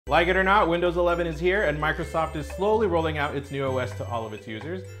Like it or not, Windows 11 is here and Microsoft is slowly rolling out its new OS to all of its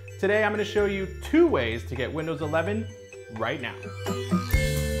users. Today I'm going to show you 2 ways to get Windows 11 right now.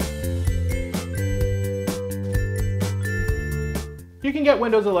 You can get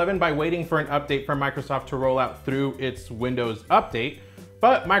Windows 11 by waiting for an update from Microsoft to roll out through its Windows Update,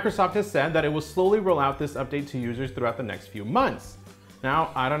 but Microsoft has said that it will slowly roll out this update to users throughout the next few months.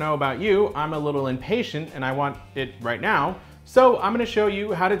 Now, I don't know about you, I'm a little impatient and I want it right now, so I'm going to show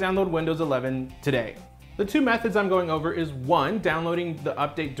you how to download Windows 11 today. The 2 methods I'm going over is 1, downloading the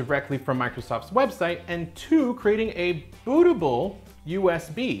update directly from Microsoft's website, and 2, creating a bootable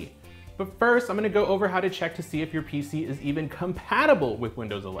USB. But first, I'm going to go over how to check to see if your PC is even compatible with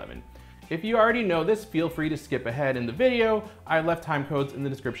Windows 11. If you already know this, feel free to skip ahead in the video. I left time codes in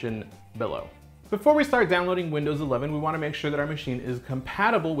the description below. Before we start downloading Windows 11, we want to make sure that our machine is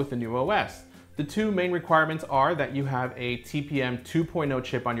compatible with the new OS. The 2 main requirements are that you have a TPM 2.0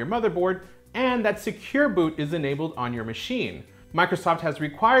 chip on your motherboard and that Secure Boot is enabled on your machine. Microsoft has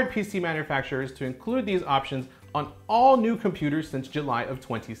required PC manufacturers to include these options on all new computers since July of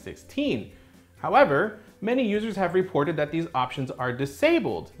 2016. However, many users have reported that these options are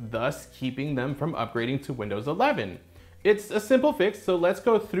disabled, thus keeping them from upgrading to Windows 11. It's a simple fix, so let's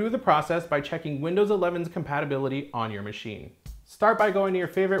go through the process by checking Windows 11's compatibility on your machine. Start by going to your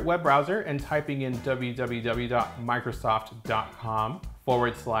favorite web browser and typing in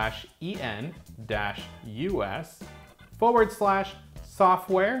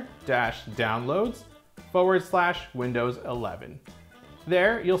 11.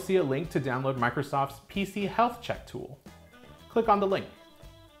 There, you'll see a link to download Microsoft's PC Health Check tool. Click on the link.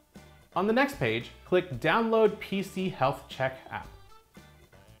 On the next page, click Download PC Health Check app.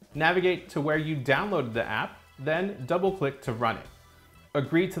 Navigate to where you downloaded the app, then double-click to run it.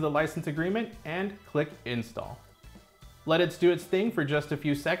 Agree to the license agreement and click Install. Let it do its thing for just a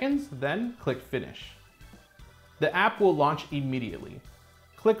few seconds, then click Finish. The app will launch immediately.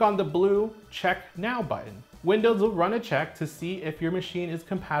 Click on the blue Check Now button. Windows will run a check to see if your machine is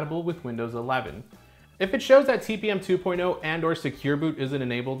compatible with Windows 11. If it shows that TPM 2.0 and/or Secure Boot isn't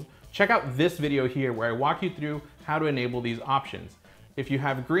enabled, check out this video here where I walk you through how to enable these options. If you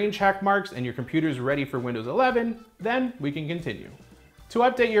have green check marks and your computer is ready for Windows 11, then we can continue. To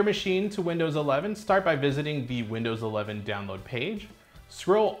update your machine to Windows 11, start by visiting the Windows 11 download page.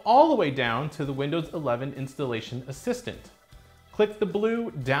 Scroll all the way down to the Windows 11 Installation Assistant. Click the blue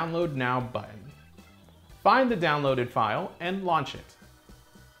Download Now button. Find the downloaded file and launch it.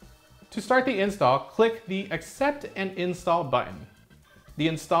 To start the install, click the Accept and Install button. The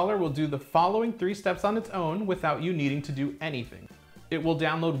installer will do the following 3 steps on its own without you needing to do anything. It will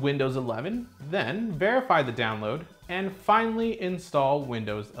download Windows 11, then verify the download, and finally install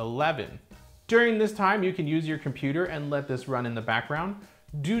Windows 11. During this time, you can use your computer and let this run in the background.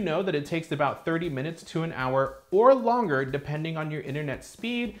 Do know that it takes about 30 minutes to an hour or longer depending on your internet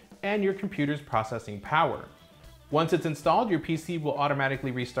speed and your computer's processing power. Once it's installed, your PC will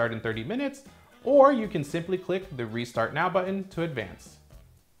automatically restart in 30 minutes, or you can simply click the Restart Now button to advance.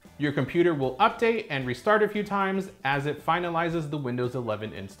 Your computer will update and restart a few times as it finalizes the Windows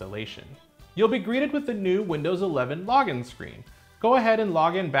 11 installation. You'll be greeted with the new Windows 11 login screen. Go ahead and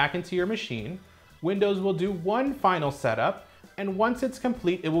log in back into your machine. Windows will do one final setup, and once it's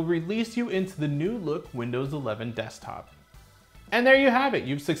complete, it will release you into the new look Windows 11 desktop. And there you have it.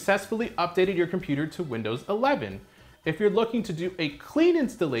 You've successfully updated your computer to Windows 11. If you're looking to do a clean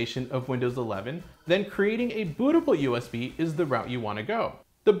installation of Windows 11, then creating a bootable USB is the route you want to go.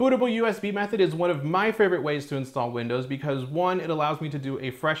 The bootable USB method is one of my favorite ways to install Windows because 1, it allows me to do a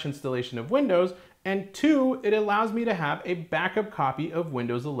fresh installation of Windows, and 2, it allows me to have a backup copy of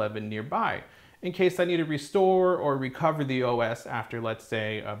Windows 11 nearby in case I need to restore or recover the OS after, let's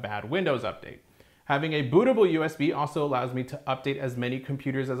say, a bad Windows update. Having a bootable USB also allows me to update as many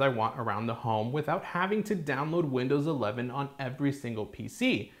computers as I want around the home without having to download Windows 11 on every single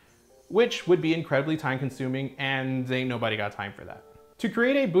PC, which would be incredibly time consuming and ain't nobody got time for that. To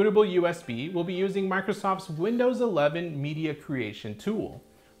create a bootable USB, we'll be using Microsoft's Windows 11 Media Creation tool.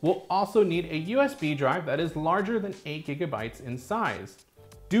 We'll also need a USB drive that is larger than 8 GB in size.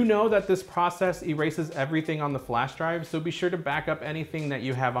 Do know that this process erases everything on the flash drive, so be sure to back up anything that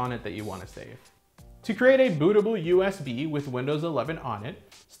you have on it that you want to save. To create a bootable USB with Windows 11 on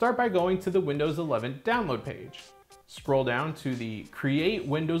it, start by going to the Windows 11 download page. Scroll down to the Create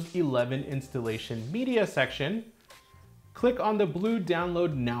Windows 11 Installation Media section. Click on the blue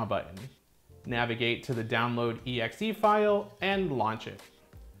Download Now button. Navigate to the Download EXE file and launch it.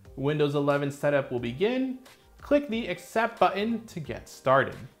 Windows 11 setup will begin. Click the Accept button to get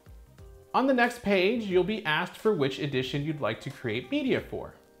started. On the next page, you'll be asked for which edition you'd like to create media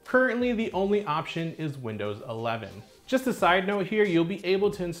for. Currently, the only option is Windows 11. Just a side note here, you'll be able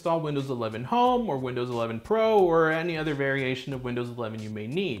to install Windows 11 Home or Windows 11 Pro or any other variation of Windows 11 you may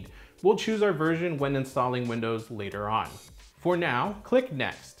need. We'll choose our version when installing Windows later on. For now, click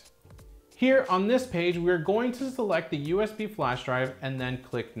Next. Here on this page, we're going to select the USB flash drive and then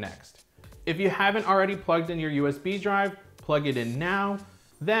click Next. If you haven't already plugged in your USB drive, plug it in now,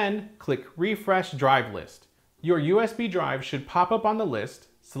 then click Refresh Drive List. Your USB drive should pop up on the list,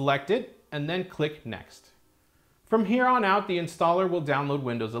 select it, and then click Next. From here on out, the installer will download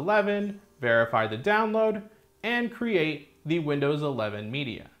Windows 11, verify the download, and create the Windows 11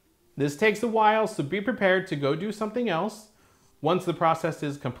 media. This takes a while, so be prepared to go do something else. Once the process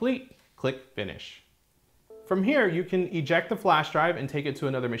is complete, click Finish. From here, you can eject the flash drive and take it to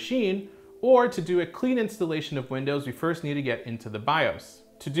another machine, or to do a clean installation of Windows, we first need to get into the BIOS.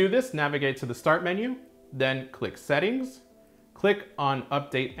 To do this, navigate to the Start menu, then click Settings, click on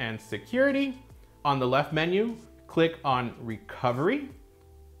Update and Security. On the left menu, click on Recovery.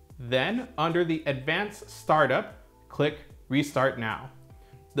 Then, under the Advanced Startup, click Restart Now.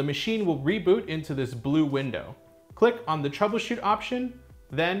 The machine will reboot into this blue window. Click on the Troubleshoot option,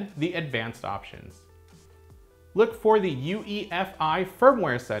 then the Advanced options. Look for the UEFI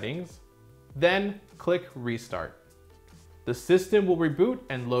firmware settings, then click Restart. The system will reboot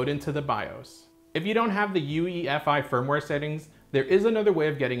and load into the BIOS. If you don't have the UEFI firmware settings, there is another way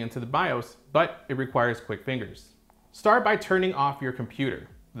of getting into the BIOS, but it requires quick fingers. Start by turning off your computer,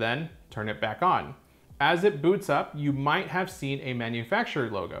 then turn it back on. As it boots up, you might have seen a manufacturer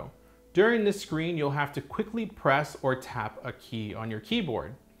logo. During this screen, you'll have to quickly press or tap a key on your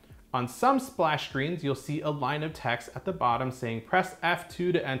keyboard. On some splash screens, you'll see a line of text at the bottom saying press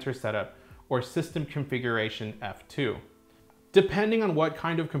F2 to enter setup or system configuration F2. Depending on what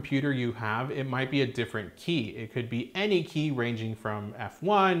kind of computer you have, it might be a different key. It could be any key ranging from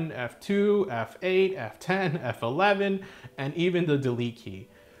F1, F2, F8, F10, F11, and even the delete key.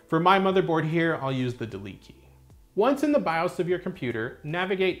 For my motherboard here, I'll use the delete key. Once in the BIOS of your computer,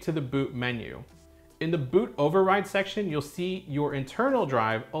 navigate to the boot menu. In the boot override section, you'll see your internal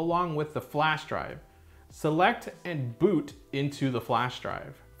drive along with the flash drive. Select and boot into the flash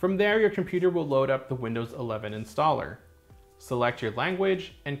drive. From there, your computer will load up the Windows 11 installer. Select your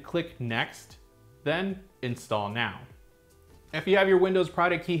language and click Next, then Install Now. If you have your Windows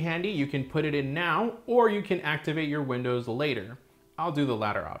product key handy, you can put it in now, or you can activate your Windows later. I'll do the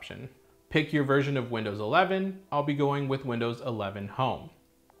latter option. Pick your version of Windows 11. I'll be going with Windows 11 Home.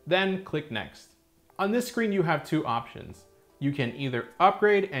 Then click Next. On this screen, you have two options. You can either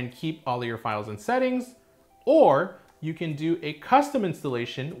upgrade and keep all of your files and settings, or you can do a custom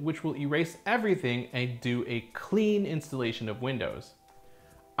installation, which will erase everything and do a clean installation of Windows.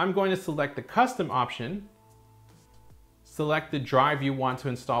 I'm going to select the custom option, select the drive you want to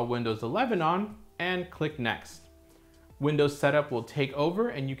install Windows 11 on, and click Next. Windows setup will take over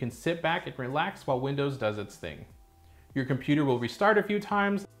and you can sit back and relax while Windows does its thing. Your computer will restart a few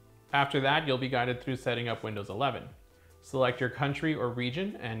times. After that, you'll be guided through setting up Windows 11. Select your country or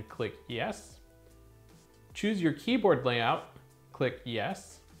region and click Yes. Choose your keyboard layout, click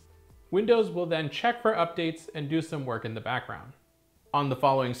Yes. Windows will then check for updates and do some work in the background. On the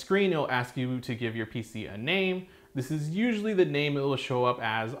following screen, it'll ask you to give your PC a name. This is usually the name it will show up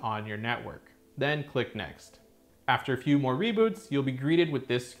as on your network. Then click Next. After a few more reboots, you'll be greeted with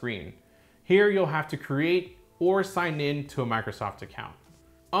this screen. Here you'll have to create or sign in to a Microsoft account.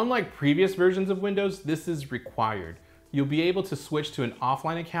 Unlike previous versions of Windows, this is required. You'll be able to switch to an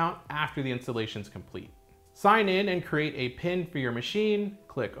offline account after the installation is complete. Sign in and create a PIN for your machine,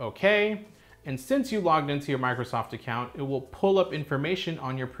 click OK, and since you logged into your Microsoft account, it will pull up information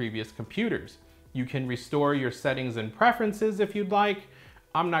on your previous computers. You can restore your settings and preferences if you'd like.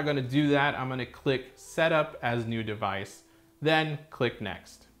 I'm not going to do that. I'm going to click Setup as New Device, then click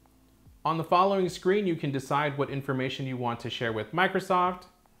Next. On the following screen, you can decide what information you want to share with Microsoft.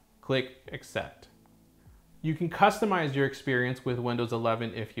 Click Accept. You can customize your experience with Windows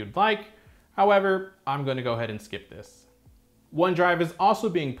 11 if you'd like. However, I'm going to go ahead and skip this. OneDrive is also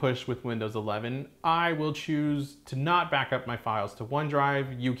being pushed with Windows 11. I will choose to not back up my files to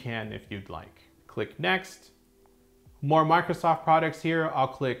OneDrive. You can if you'd like. Click Next. More Microsoft products here. I'll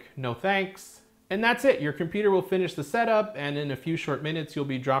click No Thanks. And that's it. Your computer will finish the setup, and in a few short minutes, you'll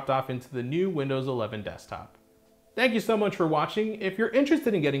be dropped off into the new Windows 11 desktop. Thank you so much for watching. If you're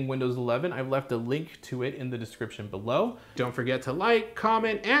interested in getting Windows 11, I've left a link to it in the description below. Don't forget to like,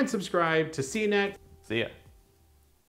 comment, and subscribe to CNET. See ya.